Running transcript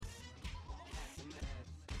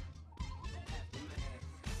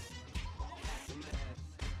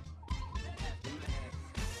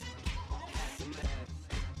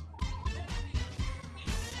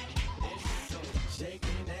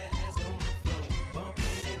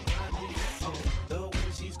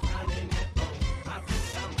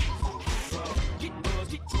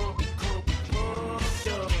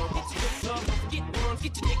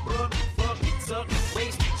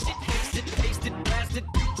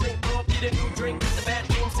Need a new drink, the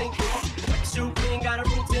bathroom sink. Like a shoe clean, got a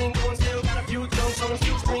routine going, still got a few jokes on them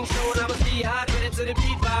shoestrings showing. I was dehydrated to the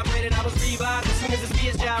beat vibrated. I was revived as soon as this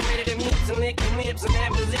beer's gyrated. Them hips and licking lips, and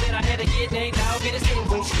that was it. I had to get naked out, get a sing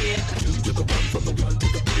and shit. Two to the one, from the one to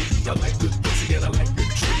the three. I like good pussy and I like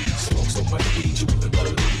good trees. Smoke so much weed you wouldn't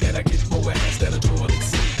believe, and I get more ass than a toilet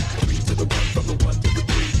seat. Three to the one, from the one to the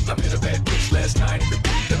three. I met a bad bitch last night in the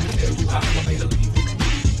beat. Let me tell you how I made her leave with me.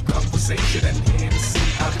 Conversation and Hennessy.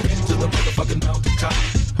 I've been to the motherfucking mountaintop.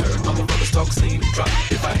 Heard motherfuckers talk, seen them drop.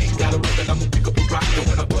 If I ain't got a weapon, I'm gonna pick up a rock. And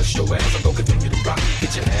when I bust your ass, I'm gonna continue to rock.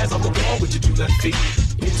 Get your ass on the wall with your two left feet.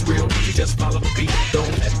 It's real easy, just follow the beat. Don't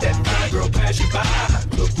let that fine girl pass you by.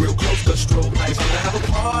 Look real close, cause strobe lights. We're gonna have a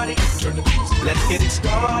party. Turn the music, let's get it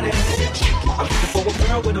started. I'm looking for a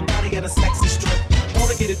girl with a body and a sexy strip.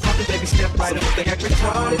 Wanna get it poppin', baby, step right up. They act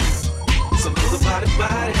retarded. Some girls about it,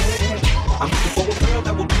 body. I'm looking for a girl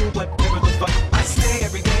that will do whatever the fuck I say.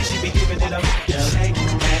 Every day she be giving it up. Shake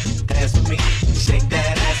that ass for me. Shake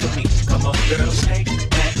that ass for me. Come on, girl, shake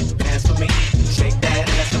that ass for me. Shake that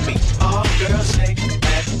ass for me. Oh, girl, shake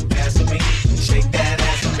that ass for me. Shake that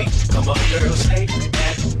ass for me. Come on, girl, shake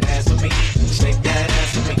that ass for me. Shake that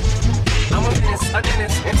ass for me. I'm a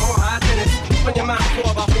dentist, and more high tennis. Open your mouth for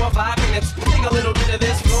about 4 or 5 minutes. Take a little bit of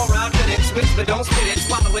this, fluoride with it. Switch, but don't spit it.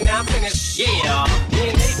 Swallow it, now finish. Yeah, me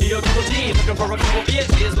and Nate, double D. Looking for a couple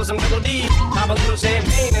bitches with some double D. Pop a little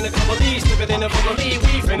champagne and a couple D's. Slip it in a couple D.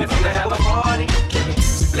 We finna have a party.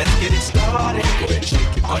 Let's get it started. Go ahead and shake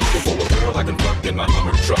it. I'm looking for a girl I can fuck in my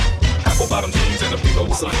Hummer truck. Apple bottom jeans and a big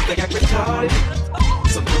old sun. They act retarded.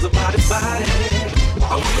 Some girls about it, body.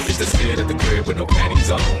 I want a bitch that sit at the crib with no panties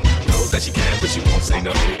on. Knows that she can, but she won't say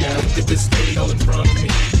no. Look at this lady all in front of me.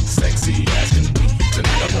 Sexy asking me.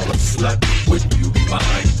 Tonight I want a slut. Would you be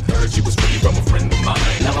mine? Heard you was really from a friend of mine.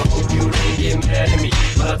 Now I hope you don't get mad at me,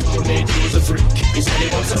 but I told Nate you was a freak. He said he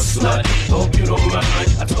wants a slut. Hope you don't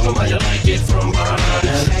mind. I told him how you like it from behind.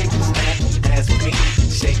 Shake that ass for me.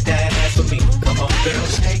 Shake that ass for me. Come on, girl,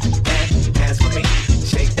 shake that ass for me.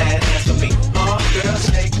 Shake that ass for me. Oh, girl,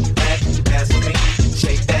 shake that ass for me.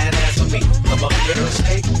 Shake that ass for me. Come on, girl,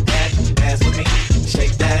 shake that ass for me.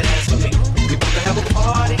 Shake that ass for me. We about to have a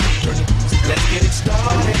party. Let's get it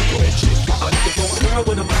started. Go ahead, shake it. I'm looking for a girl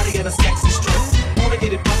with a body and a sexy strip. Wanna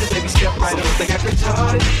get it poppin', baby, step right up. They act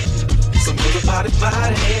retarded. Some girls about it,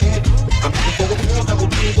 body. I'm looking for a girl that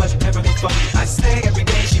will do whatever the fuck I say. Every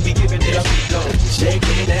day she be giving it up.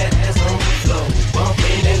 Shaking that